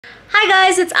Hi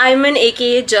guys, it's Ayman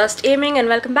aka Just Aiming and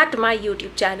welcome back to my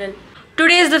YouTube channel.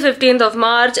 Today is the 15th of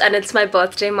March and it's my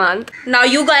birthday month. Now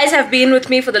you guys have been with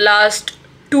me for the last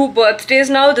 2 birthdays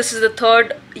now. This is the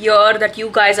 3rd year that you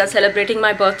guys are celebrating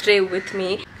my birthday with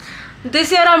me. This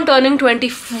year I'm turning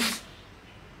 20.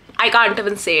 I can't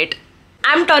even say it.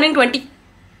 I'm turning 25.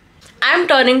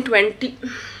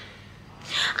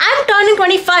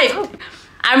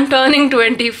 I'm turning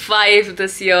 25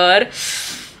 this year.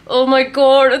 Oh my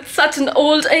god, it's such an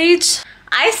old age.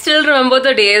 I still remember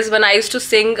the days when I used to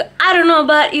sing, I don't know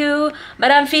about you, but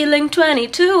I'm feeling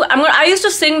 22. I used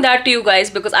to sing that to you guys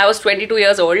because I was 22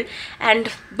 years old.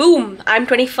 And boom, I'm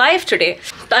 25 today.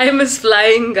 Time is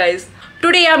flying, guys.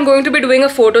 Today I'm going to be doing a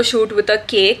photo shoot with a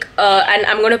cake and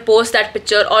I'm going to post that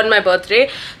picture on my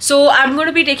birthday. So I'm going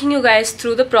to be taking you guys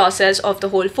through the process of the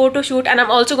whole photo shoot, and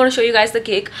I'm also going to show you guys the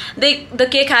cake. The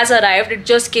cake has arrived. It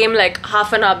just came like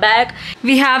half an hour back.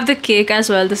 We have the cake as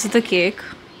well. This is the cake.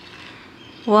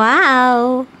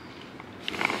 Wow.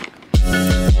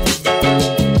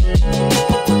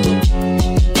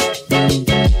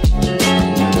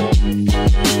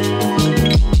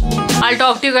 I'll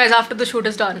talk to you guys after the shoot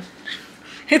is done.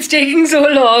 It's taking so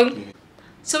long.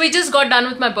 So we just got done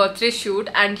with my birthday shoot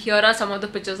and here are some of the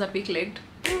pictures that we clicked.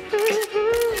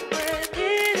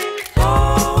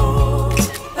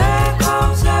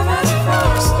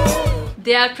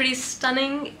 They are pretty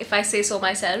stunning if I say so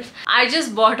myself. I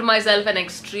just bought myself an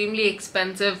extremely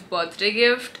expensive birthday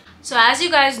gift. So as you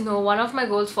guys know, one of my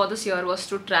goals for this year was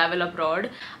to travel abroad.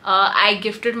 I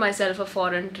gifted myself a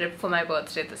foreign trip for my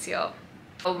birthday this year.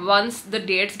 Once the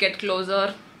dates get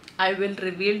closer, I will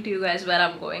reveal to you guys where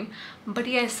I'm going. But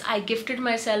yes, I gifted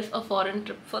myself a foreign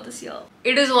trip for this year.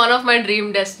 It is one of my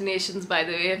dream destinations, by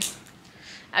the way.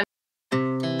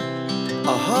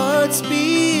 Our hearts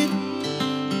beat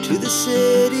to the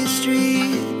city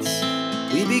streets.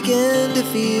 We began to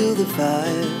feel the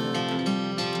fire.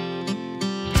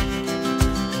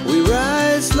 We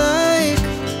rise like...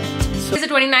 It's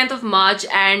the 29th of March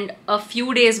and a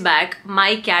few days back,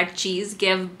 my cat Cheese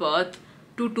gave birth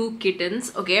to 2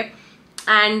 kittens, okay,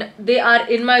 and they are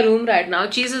in my room right now.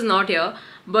 Cheese is not here,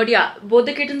 but yeah, both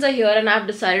the kittens are here and I've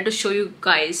decided to show you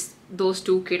guys those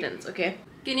 2 kittens, okay.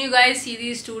 Can you guys see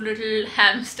these 2 little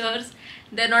hamsters?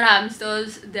 They're not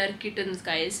hamsters, they're kittens,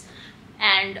 guys.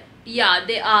 And yeah,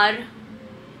 they are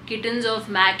kittens of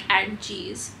Mac and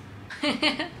Cheese.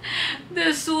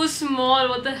 They're so small,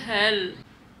 what the hell.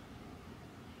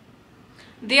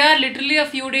 They are literally a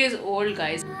few days old,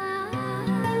 guys.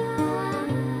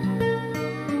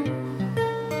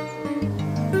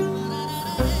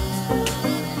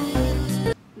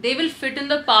 They will fit in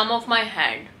the palm of my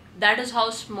hand. That is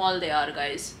how small they are,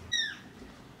 guys.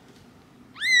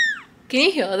 Can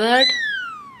you hear that?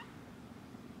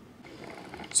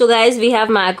 So guys, we have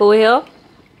Mac over here.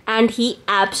 And he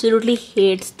absolutely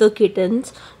hates the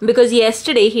kittens. Because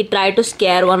yesterday he tried to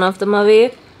scare one of them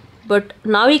away. But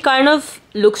now he kind of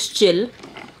looks chill.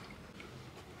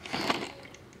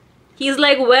 He's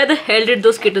like, where the hell did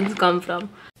those kittens come from?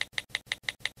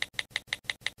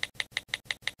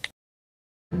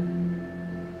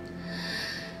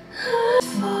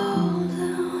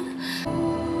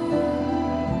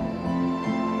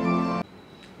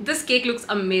 This cake looks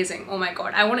amazing. Oh my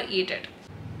god, I want to eat it.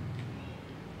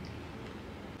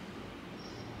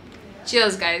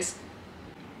 Cheers, guys.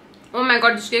 Oh my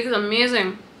god, this cake is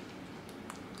amazing.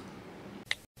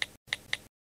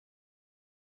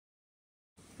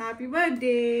 Happy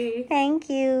birthday. Thank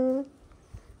you.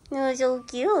 You're so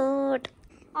cute.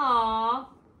 Aww.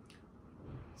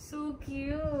 So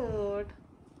cute.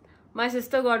 My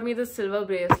sister got me this silver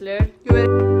bracelet.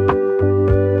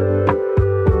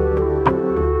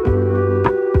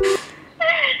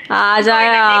 आजा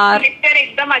यार.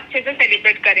 एकदम अच्छे से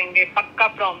celebrate करेंगे, पक्का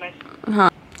promise. हाँ.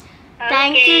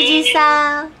 Thank you,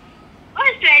 Jisa.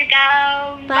 Most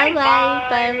welcome. Bye bye.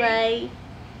 Bye bye.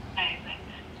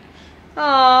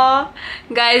 Aww.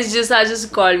 Guys,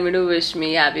 just called me to wish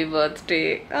me happy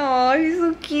birthday. Aww, he's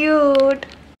so cute.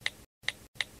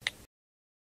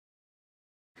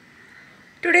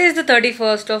 Today is the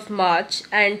 31st of March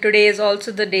and today is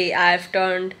also the day I've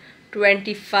turned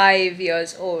 25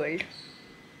 years old.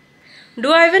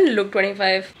 Do I even look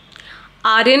 25?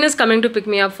 Aryan is coming to pick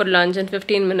me up for lunch in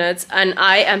 15 minutes and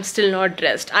I am still not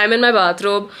dressed. I'm in my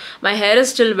bathrobe, my hair is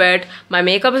still wet, my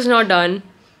makeup is not done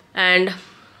and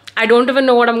I don't even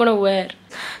know what I'm gonna wear.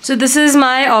 So this is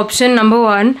my option number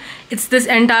 1. It's this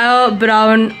entire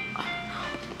brown...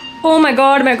 Oh my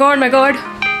god, my god, my god.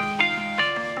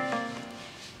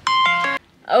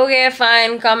 Okay,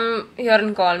 fine. Come here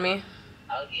and call me.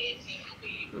 Okay, see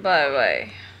you. Bye bye.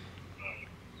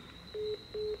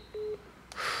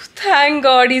 thank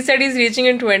God. He said he's reaching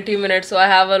in 20 minutes, so I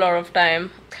have a lot of time.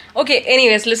 Okay,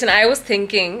 anyways, listen, I was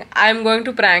thinking I'm going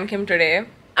to prank him today.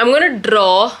 I'm going to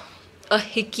draw a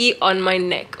hickey on my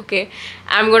neck, okay?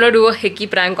 I'm going to do a hickey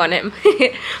prank on him.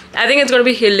 I think it's going to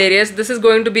be hilarious. This is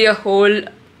going to be a whole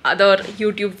other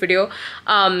YouTube video.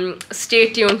 Stay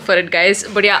tuned for it, guys.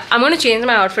 But yeah, I'm going to change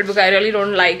my outfit because I really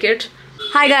don't like it.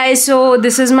 Hi guys, so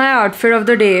this is my outfit of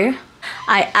the day.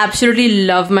 I absolutely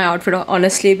love my outfit,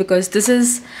 honestly, because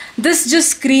this just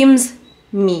screams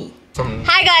me.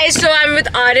 Hi guys, so I'm with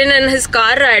Aryan in his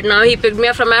car right now. He picked me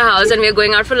up from my house and we're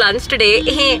going out for lunch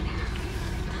today.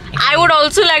 I would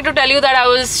also like to tell you that I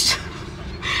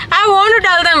want to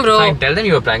tell them, bro. Fine, tell them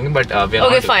you were pranking, but we're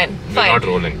not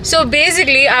rolling. So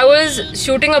basically, I was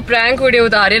shooting a prank video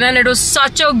with Aryan and it was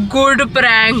such a good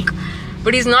prank.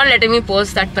 But he's not letting me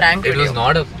post that prank video. It was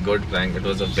not a good prank. It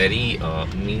was a very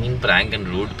mean prank and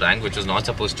rude prank, which was not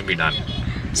supposed to be done.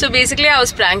 So basically, I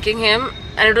was pranking him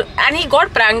and he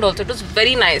got pranked also. It was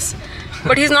very nice.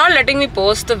 But he's not letting me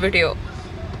post the video.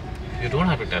 You don't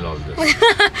have to tell all this.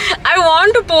 I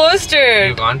want to post it.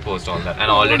 You can't post all that.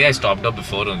 And already I stopped up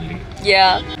before only.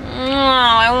 Yeah.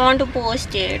 I want to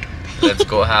post it. Let's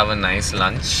go have a nice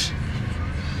lunch.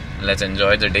 Let's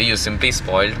enjoy the day. You simply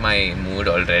spoiled my mood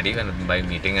already by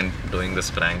meeting and doing this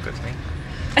prank with me.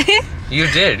 You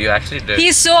did. You actually did.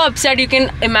 He's so upset. You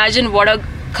can imagine what a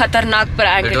khatarnak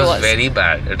prank it was. It was very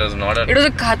bad. It was not a... It was a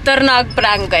khatarnak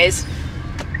prank, guys.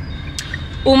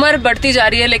 उम्र बढ़ती जा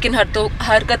रही है लेकिन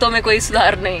हरकतों में कोई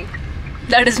सुधार नहीं.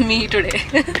 That is me today.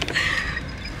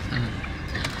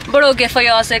 But okay, for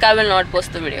your sake, I will not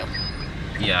post the video.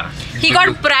 Yeah. He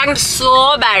got pranked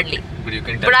so badly. But you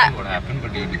can tell them what happened,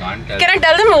 but you can't tell. Can I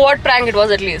tell them what prank it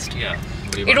was at least? Yeah.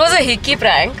 It was a hickey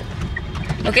prank.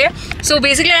 Okay. So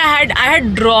basically, I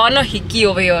had drawn a hickey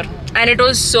over here, and it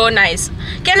was so nice.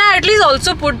 Can I at least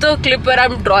also put the clip where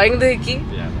I'm drawing the hickey?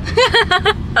 Yeah.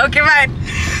 Okay, fine.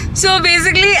 So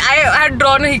basically, I had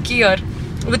drawn a hickey here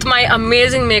with my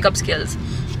amazing makeup skills,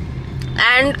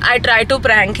 and I tried to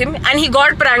prank him, and he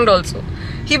got pranked also.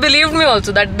 He believed me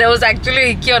also that there was actually a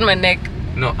hickey on my neck.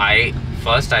 No,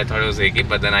 First I thought it was a hickey,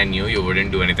 but then I knew you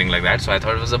wouldn't do anything like that, so I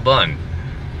thought it was a burn.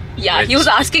 Yeah, he was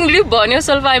asking, did you burn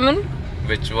yourself, Ayman?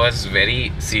 Which was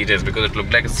very serious because it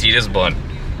looked like a serious burn.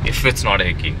 If it's not a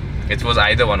hickey. It was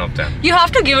either one of them. You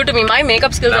have to give it to me. My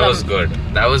makeup skills That was good.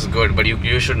 That was good, but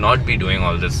you should not be doing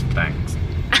all this pranks.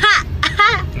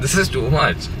 This is too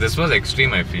much. This was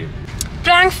extreme, I feel.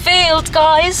 Prank failed,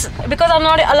 guys, because I'm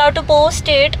not allowed to post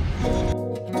it.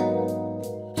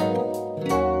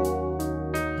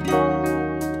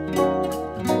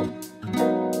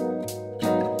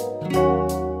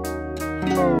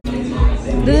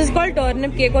 This is called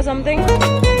turnip cake or something.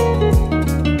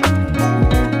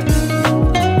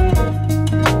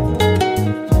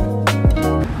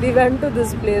 We went to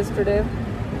this place today.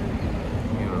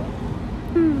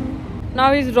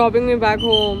 Now he's dropping me back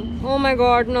home. Oh my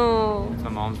god, no. It's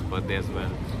my mom's birthday as well.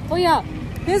 Oh yeah,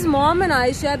 his mom and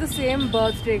I share the same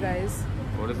birthday, guys.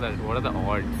 What is that? What are the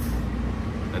odds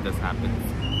that this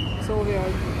happens? So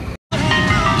weird.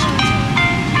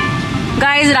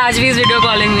 Guys, Rajvi is video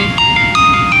calling me.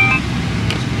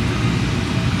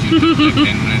 Like 10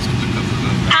 minutes to pick up the...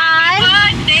 Happy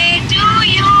birthday to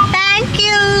you. Thank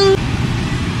you.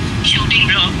 Shooting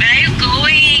vlog. Where are you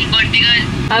going, birthday girl?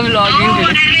 I'm vlogging Oh,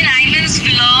 today. that will Island's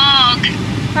vlog.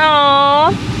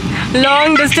 Aww. Long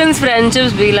distance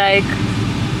friendships be like.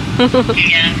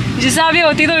 Yeah. Jisa bhi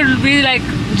hoti to it will be like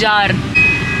jar.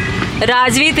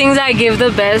 Rajvi thinks I give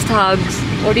the best hugs.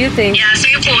 What do you think? Yeah, so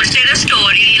you posted a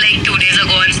story like 2 days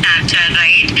ago on Snapchat,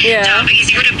 right? Yeah. जहाँ पे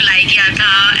किसी को reply किया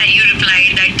था and you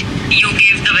replied that you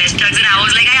give the best hugs and I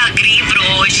was like, I agree,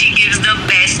 bro. She gives the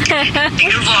best, like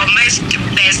the warmest,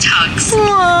 best hugs.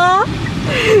 Aww,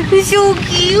 so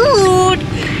cute.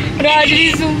 Rajvi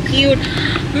is so cute.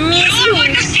 You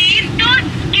want to see the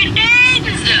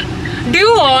kittens? Do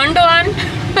you want one?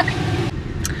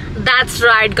 That's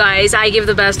right, guys. I give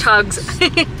the best hugs.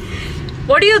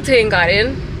 What do you think,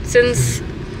 Aryan? Since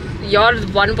you're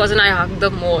one person I hug the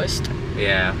most.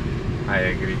 Yeah, I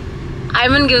agree.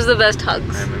 Ayman gives the best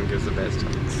hugs. Ayman gives the best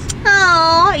hugs.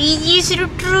 Oh, it is so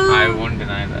true. I won't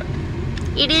deny that.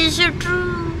 It is so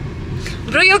true.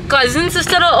 Bro, your cousin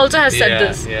sister also has said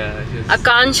this. Yeah,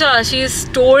 Akansha, she's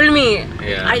told me.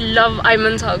 Yeah. I love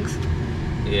Ayman's hugs.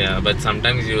 yeah, but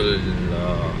sometimes you'll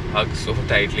hug so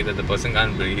tightly that the person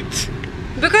can't breathe.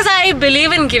 Because I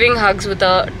believe in giving hugs with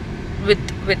a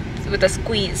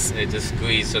squeeze. They just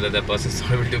squeeze so that the person's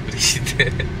not able to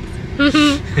breathe.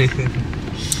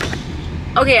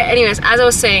 Okay, anyways, as I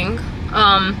was saying,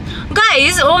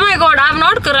 guys, oh my god, I have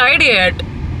not cried yet.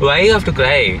 Why you have to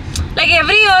cry? Like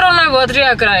every year on my birthday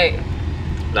I cry.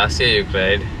 Last year you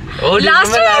cried. Oh,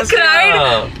 Last year I cried.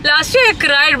 Year? Last year I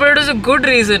cried, but it was a good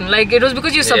reason. Like it was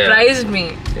because you surprised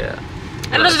me. Yeah.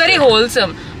 And it was very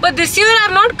wholesome. But this year I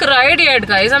have not cried yet,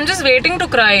 guys. I'm just waiting to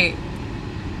cry.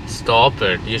 Stop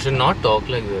it. You should not talk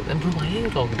like this. And why are you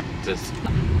talking like this?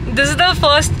 This is the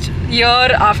first year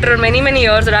after many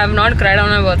years that I have not cried on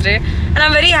my birthday. And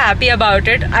I'm very happy about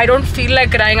it. I don't feel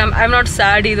like crying. I'm not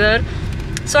sad either.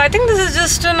 So I think this is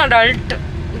just an adult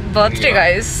birthday,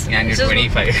 guys. And you're It's just-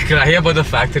 25. Cry about the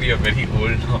fact that you're very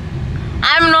old now.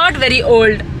 I'm not very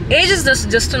old. Age is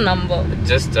just a number.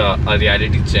 Just a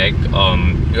reality check.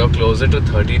 You're closer to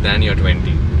 30 than you're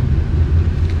 20.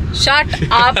 Shut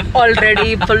up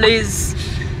already, please.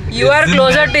 You are Isn't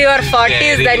closer that to your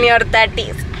 40s scary? than your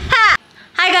 30s. Ha!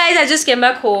 Hi guys, I just came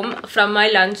back home from my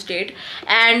lunch date,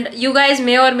 and you guys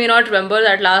may or may not remember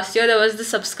that last year there was this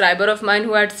subscriber of mine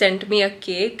who had sent me a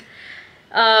cake.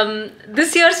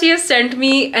 This year she has sent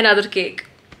me another cake.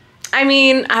 I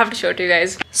mean, I have to show it to you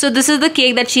guys. So this is the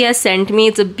cake that she has sent me.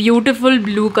 It's a beautiful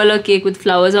blue color cake with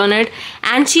flowers on it,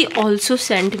 and she also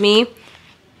sent me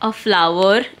a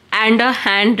flower and a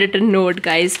handwritten note,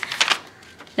 guys.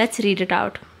 Let's read it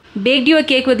out. Baked you a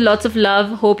cake with lots of love.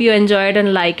 Hope you enjoy it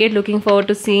and like it. Looking forward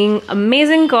to seeing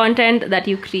amazing content that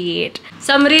you create.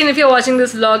 Samreen, if you're watching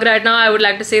this vlog right now, I would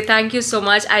like to say thank you so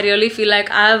much. I really feel like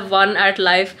I have won at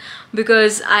life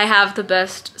because I have the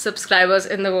best subscribers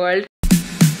in the world.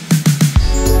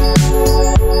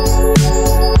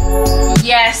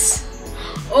 Yes.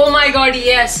 Oh my god,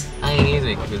 yes.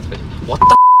 What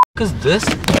the f is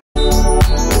this?